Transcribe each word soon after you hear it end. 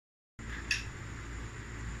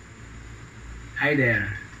Hi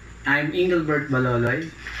there. I'm Engelbert Baloloy,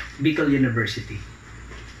 Bicol University.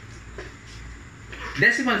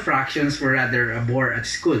 Decimal fractions were rather a bore at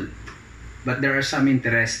school, but there are some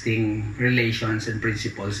interesting relations and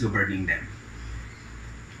principles governing them.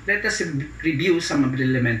 Let us review some of the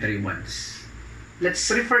elementary ones. Let's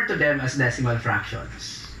refer to them as decimal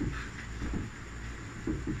fractions.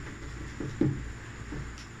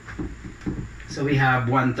 So we have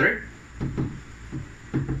 1/3,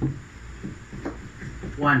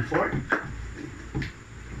 1/4,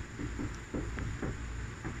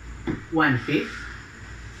 1/5,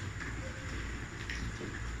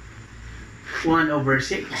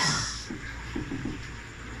 1/6,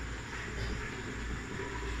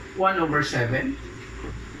 1/7,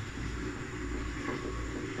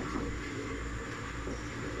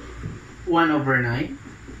 1/9,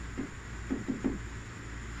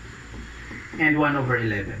 and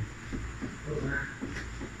 1/11.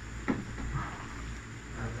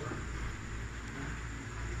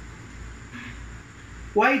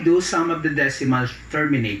 Why do some of the decimals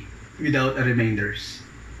terminate without a remainders?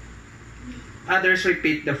 Others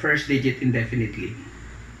repeat the first digit indefinitely.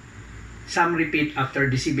 Some repeat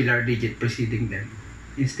after the similar digit preceding them,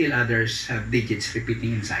 and still others have digits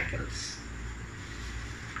repeating in cycles.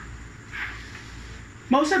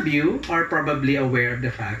 Most of you are probably aware of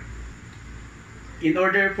the fact, in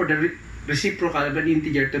order for the reciprocal of an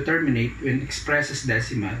integer to terminate when expressed as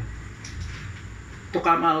decimal, to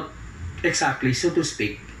come out exactly, so to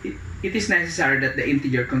speak, it is necessary that the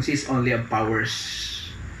integer consists only of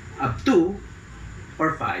powers of 2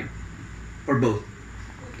 or 5 or both.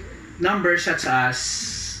 Numbers such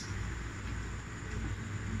as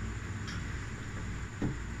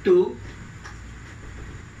 2,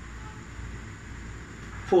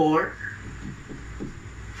 4,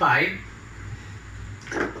 5,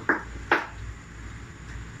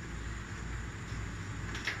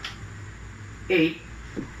 8,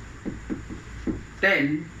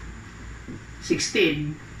 10,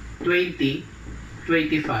 16, 20,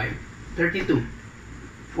 25, 32,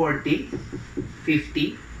 40,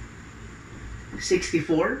 50,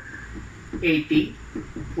 64, 80,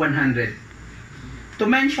 100. To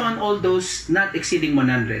mention all those not exceeding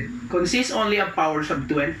 100 consists only of powers of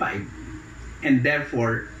 2 and 5, and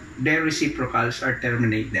therefore their reciprocals are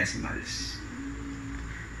terminate decimals.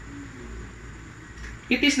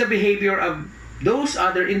 It is the behavior of those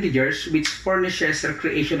other integers which furnishes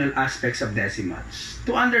recreational aspects of decimals.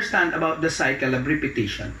 To understand about the cycle of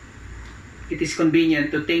repetition, it is convenient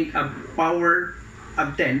to think of power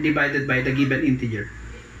of 10 divided by the given integer.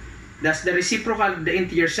 Thus, the reciprocal of the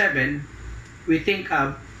integer 7, we think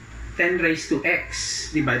of 10 raised to x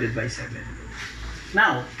divided by 7.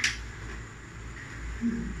 Now,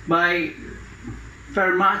 by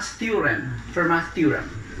Fermat's theorem,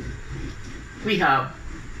 we have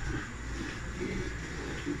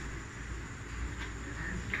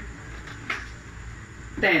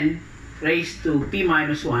ten raised to p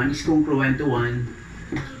minus 1 is congruent to 1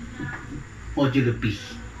 modulo p.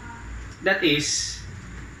 That is,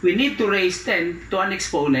 we need to raise 10 to an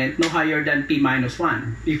exponent no higher than p minus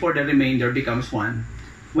 1 before the remainder becomes 1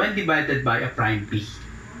 when divided by a prime p.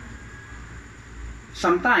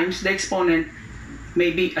 Sometimes the exponent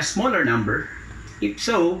may be a smaller number. If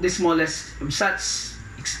so, the smallest such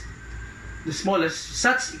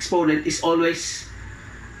exponent is always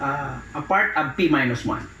a part of p minus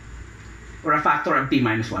 1, or a factor of p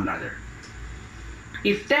minus 1 rather.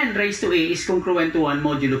 If 10 raised to a is congruent to 1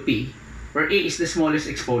 modulo p, where a is the smallest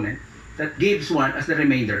exponent, that gives 1 as the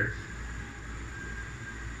remainder.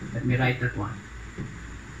 Let me write that one.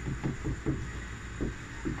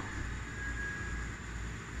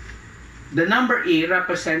 The number a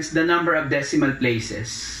represents the number of decimal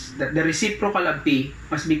places that the reciprocal of p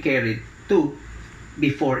must be carried to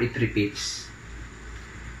before it repeats.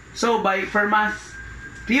 So by Fermat's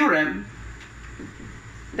theorem,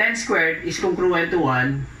 10 squared is congruent to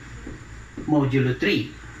 1 modulo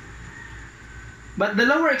 3. But the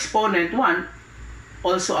lower exponent 1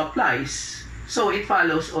 also applies. So it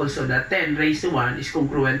follows also that 10 raised to 1 is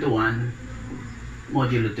congruent to 1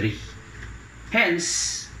 modulo 3.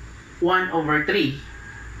 Hence, 1/3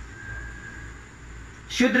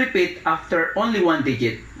 should repeat after only one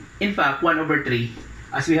digit. In fact, 1/3,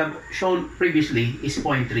 as we have shown previously, is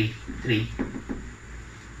 0.33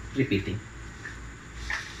 repeating.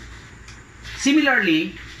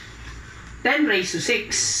 Similarly, 10 raised to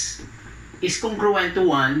 6 is congruent to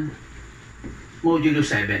 1 modulo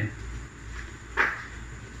 7.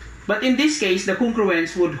 But in this case, the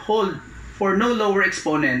congruence would hold for no lower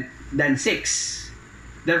exponent than 6.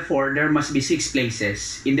 Therefore, there must be 6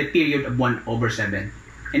 places in the period of 1/7.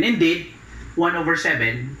 And indeed, 1 over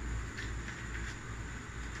 7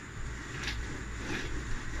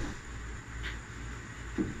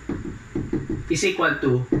 is equal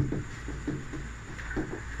to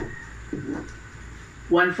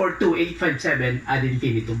 142,857 ad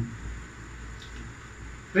infinitum.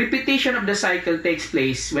 Repetition of the cycle takes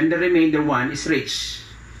place when the remainder 1 is reached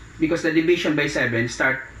because the division by 7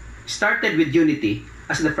 started with unity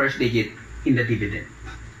as the first digit in the dividend.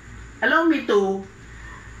 Allow me to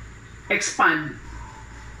expand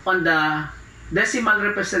on the decimal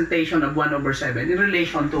representation of 1 over 7 in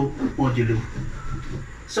relation to modulo.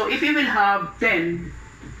 So if you will have 10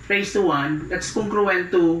 raised to 1, that's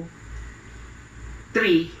congruent to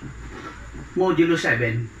 3 modulo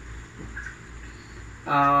 7.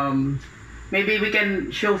 Maybe we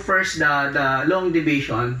can show first the long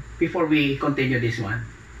division before we continue this one.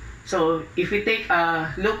 So if we take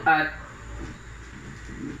a look at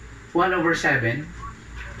 1 over 7,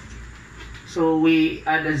 so we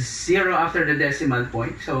add a 0 after the decimal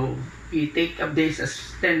point. So we take up this as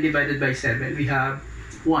 10 divided by 7. We have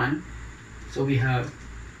 1. So we have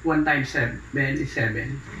 1 times 7 is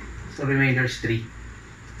 7. So remainder is 3.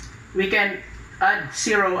 We can add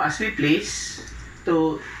 0 as we please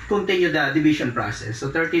to continue the division process.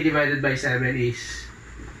 So 30 divided by 7 is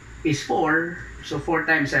 4. So 4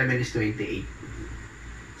 times 7 is 28.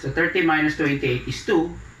 So 30 minus 28 is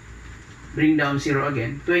 2. Bring down 0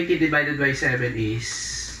 again. 20 divided by 7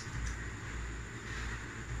 is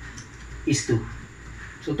 2.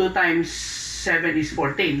 So 2 times 7 is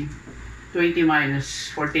 14. 20 minus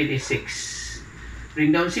 14 is 6.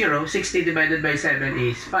 Bring down 0. 60 divided by 7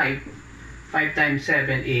 is 5. 5 times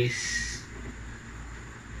 7 is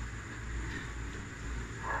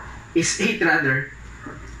 8 rather.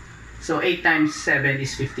 So 8 times 7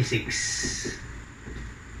 is 56.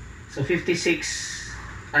 So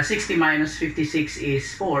 60 minus 56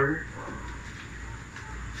 is 4.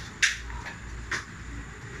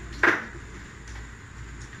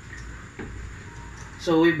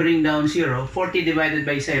 So we bring down 0. 40 divided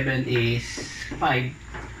by 7 is 5.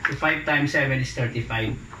 So 5 times 7 is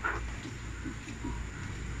 35.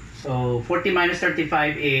 So 40 minus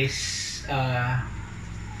 35 is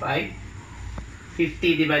 5.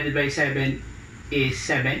 50 divided by 7 is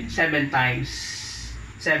 7. 7 times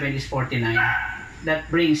 7 is 49. That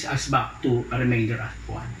brings us back to a remainder of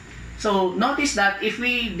 1. So notice that if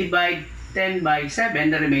we divide 10 by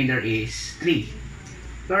 7, the remainder is 3.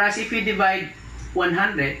 Whereas if we divide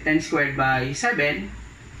 100, 10 squared by 7,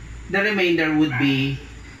 the remainder would be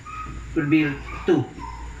 2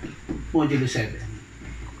 modulo 7.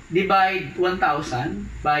 Divide 1,000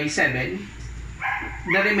 by 7,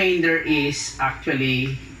 the remainder is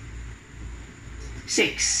actually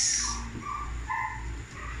 6.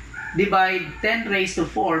 Divide 10 raised to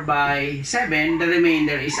 4 by 7, the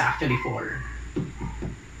remainder is actually 4.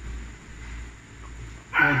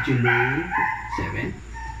 Modulo 7.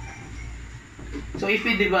 So if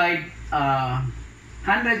we divide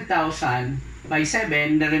 100,000 by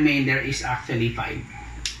 7, the remainder is actually 5.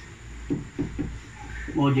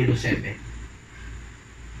 Modulo 7.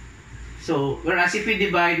 So, whereas if we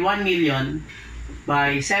divide 1 million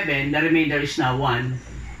by 7, the remainder is now 1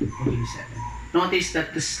 modulo 7. Notice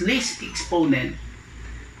that the least exponent,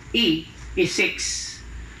 E, is 6.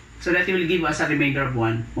 So that will give us a remainder of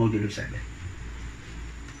 1 modulo 7.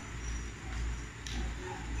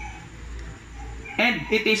 And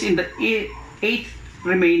it is in the 8th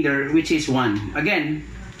remainder, which is 1. Again,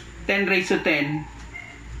 10 raised to 10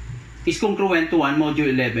 is congruent to 1 modulo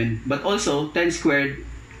 11. But also, 10 squared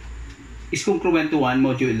is congruent to 1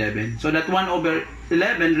 modulo 11. So that 1 over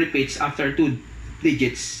 11 repeats after 2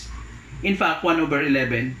 digits. In fact, 1 over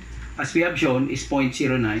 11, as we have shown, is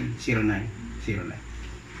 0.090909.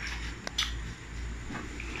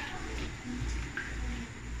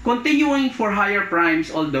 Continuing for higher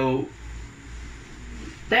primes, although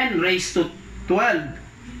 10 raised to 12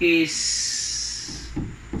 is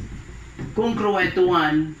congruent to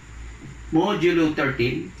 1 modulo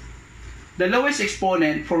 13, the lowest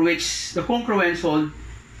exponent for which the congruence hold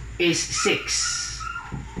is 6.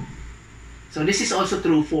 So this is also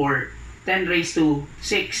true for 10 raised to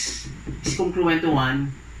 6 is congruent to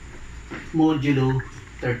 1 modulo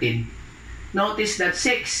 13. Notice that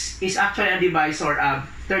 6 is actually a divisor of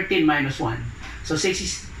 13 minus 1. So 6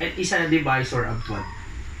 is a divisor of 12.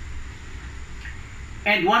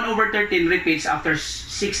 And 1 over 13 repeats after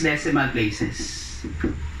 6 decimal places.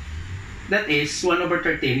 That is, 1 over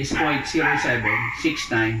 13 is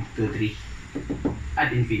 0.076923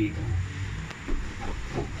 ad infinitum.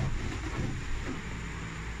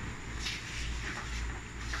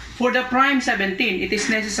 For the prime 17, it is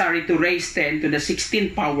necessary to raise 10 to the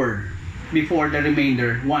 16th power before the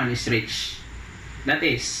remainder 1 is reached. That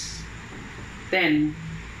is 10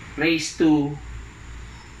 raised to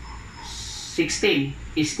 16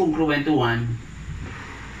 is congruent to 1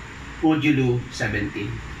 modulo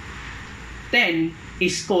 17. 10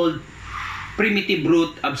 is called primitive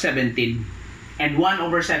root of 17, and 1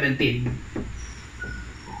 over 17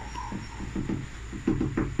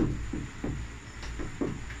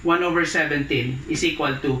 is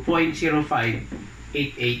equal to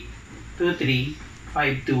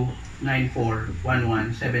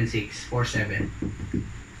 0.0588235294117647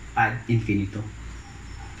 ad infinitum.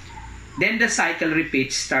 Then the cycle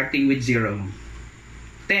repeats starting with 0.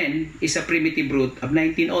 10 is a primitive root of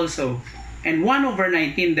 19 also, and 1 over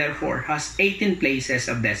 19 therefore has 18 places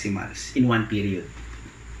of decimals in one period.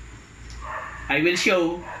 I will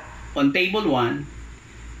show on table 1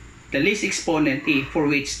 the least exponent t for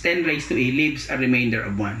which 10 raised to e leaves a remainder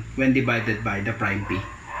of 1 when divided by the prime p,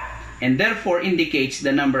 and therefore indicates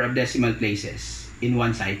the number of decimal places in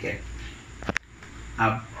one cycle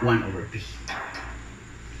of 1 over p.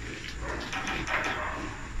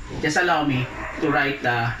 Just allow me to write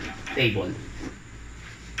the table.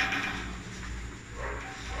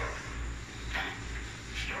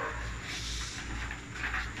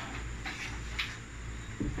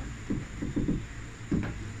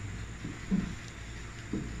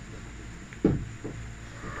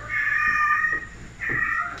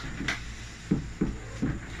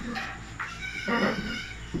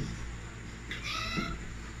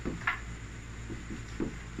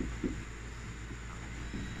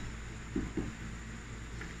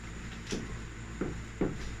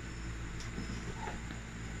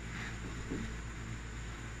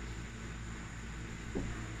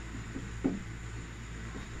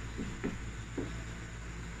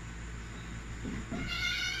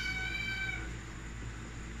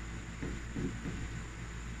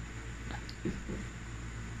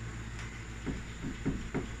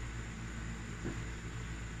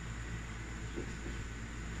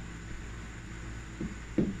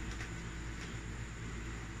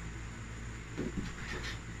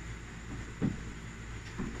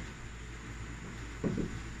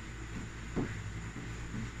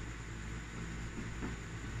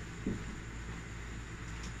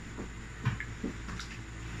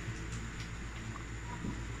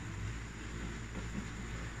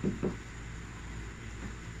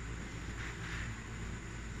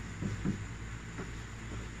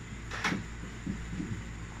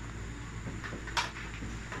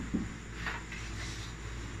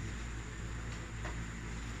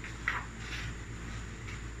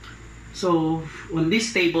 So on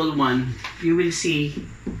this table 1, you will see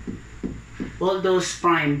all those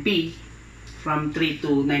prime p from 3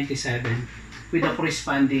 to 97 with the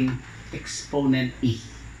corresponding exponent e.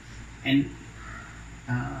 And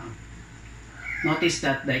notice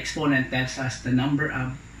that the exponent tells us the number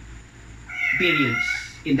of periods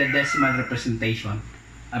in the decimal representation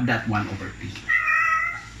of that 1 over p.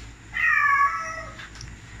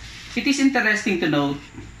 It is interesting to note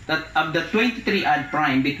that of the 23 odd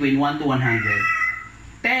prime between 1 to 100,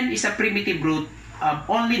 10 is a primitive root of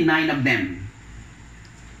only 9 of them.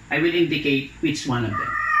 I will indicate which one of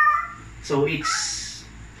them. So it's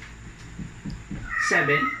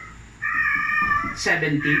 7,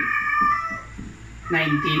 17,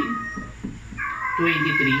 19,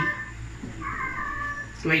 23,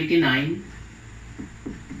 29,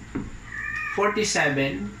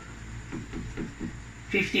 47,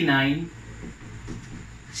 59,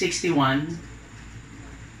 61,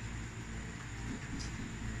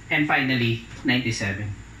 and finally 97.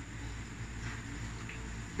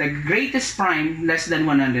 The greatest prime less than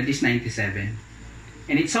 100 is 97,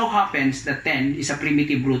 and it so happens that 10 is a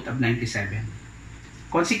primitive root of 97.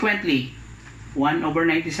 Consequently, 1 over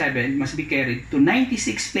 97 must be carried to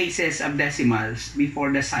 96 places of decimals before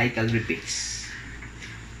the cycle repeats.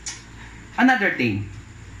 Another thing,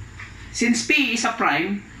 since p is a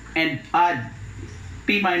prime and add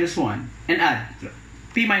p minus 1 and add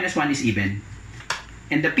p minus 1 is even,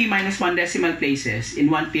 and the p minus 1 decimal places in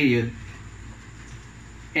one period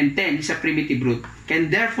and 10 is a primitive root can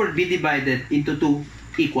therefore be divided into two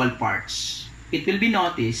equal parts. It will be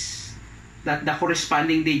noticed that the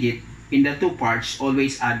corresponding digit in the two parts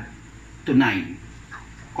always add to 9.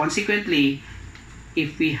 Consequently,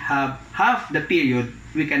 if we have half the period,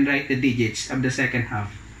 we can write the digits of the second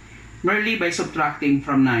half merely by subtracting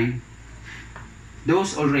from 9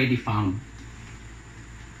 those already found.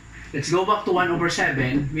 Let's go back to 1 over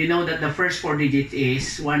 7. We know that the first 4 digits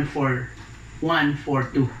is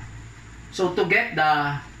 142. So to get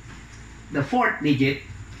the fourth digit,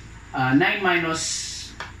 9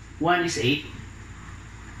 minus 1 is 8.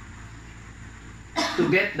 To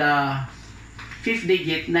get the fifth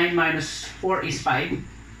digit, 9 minus 4 is 5.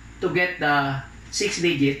 To get the sixth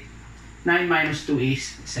digit, 9 minus 2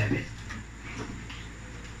 is 7.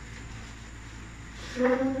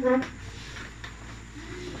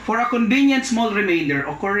 For a convenient small remainder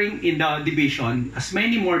occurring in the division, as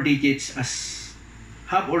many more digits as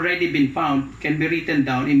have already been found can be written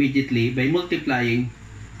down immediately by multiplying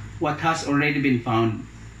what has already been found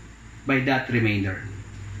by that remainder.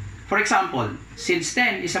 For example, since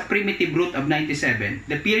 10 is a primitive root of 97,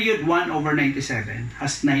 the period 1 over 97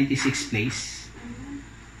 has 96 places.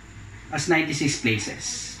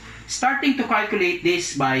 Starting to calculate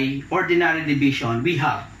this by ordinary division, we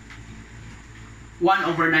have 1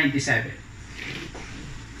 over 97.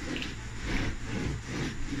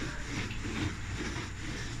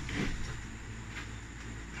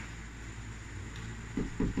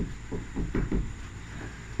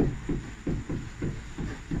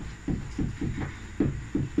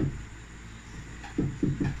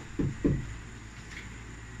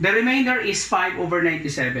 The remainder is 5 over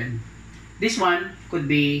 97. This one could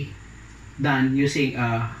be done using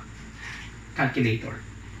a calculator.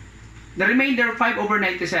 The remainder 5 over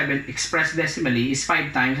 97 expressed decimally is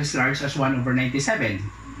 5 times as large as 1 over 97.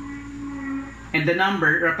 And the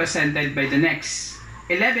number represented by the next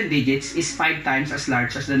 11 digits is 5 times as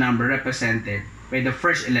large as the number represented by the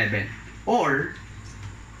first 11. Or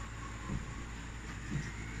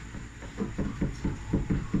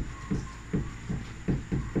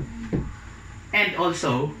and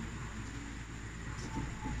also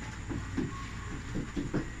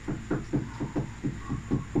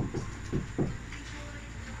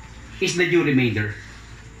is the due remainder.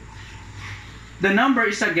 The number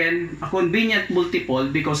is again a convenient multiple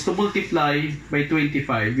because to multiply by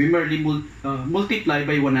 25, we merely multiply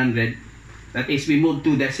by 100. That is, we move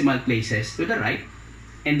 2 decimal places to the right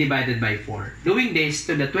and divided by 4. Doing this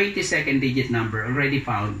to the 22nd digit number already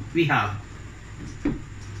found, we have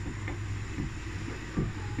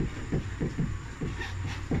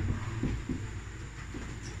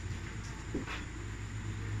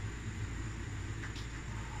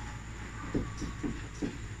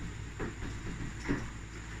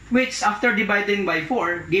which after dividing by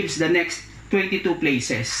 4 gives the next 22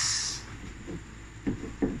 places.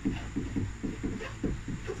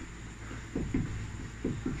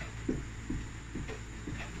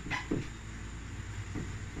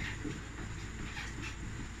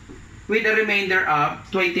 With a remainder of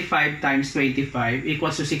 25 times 25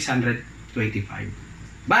 equals to 625.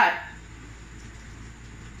 But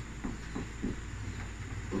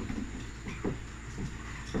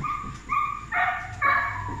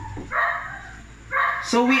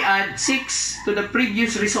so we add 6 to the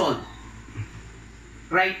previous result,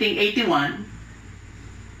 writing 81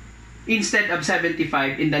 instead of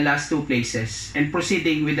 75 in the last 2 places and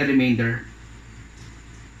proceeding with the remainder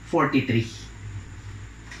 43.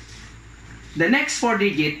 The next 4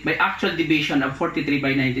 digit by actual division of 43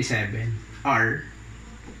 by 97 are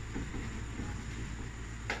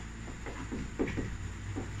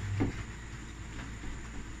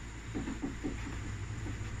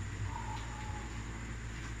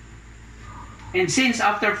and since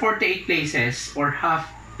after 48 places or half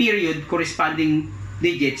period corresponding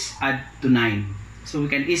digits add to 9. So we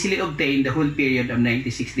can easily obtain the whole period of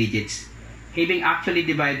 96 digits, having actually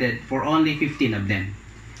divided for only 15 of them.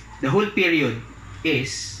 The whole period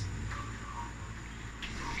is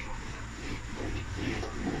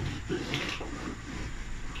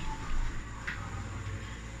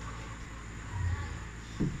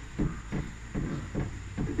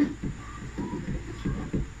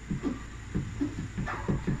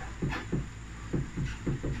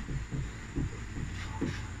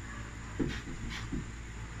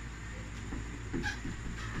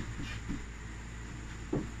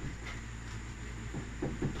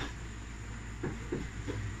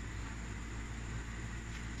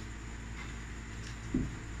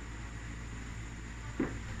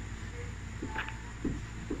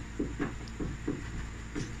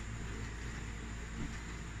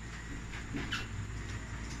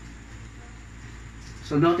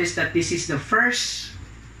so notice that this is the first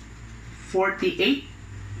 48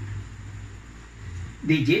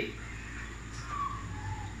 digit.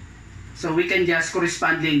 So we can just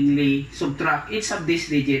correspondingly subtract each of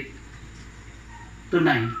these digits to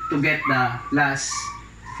 9 to get the last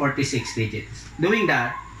 46 digits. Doing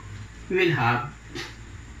that, we will have,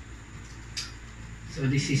 so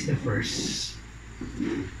this is the first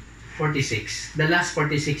 46. The last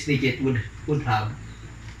 46 digit would have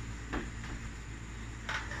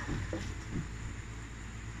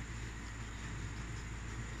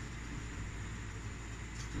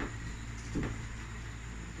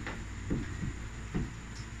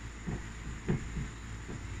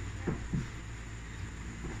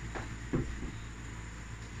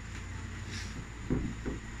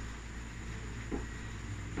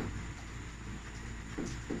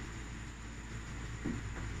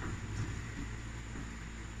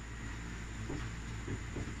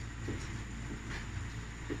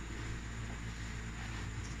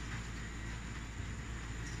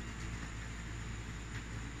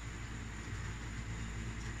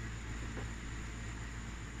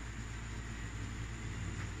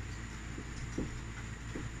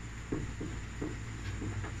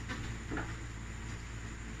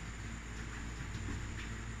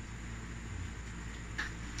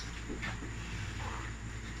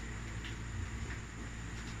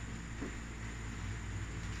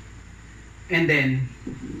And then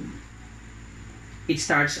it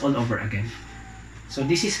starts all over again. So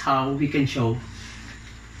this is how we can show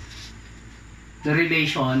the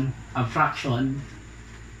relation of fraction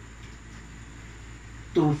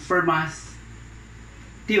to Fermat's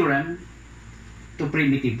theorem to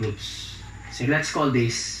primitive roots. So let's call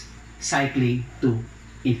this cycling to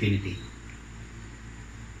infinity.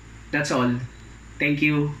 That's all. Thank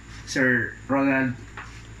you, Sir Ronald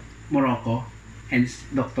Morocco and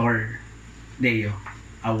Dr. Deo,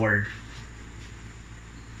 our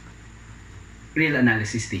real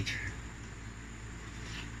analysis teacher.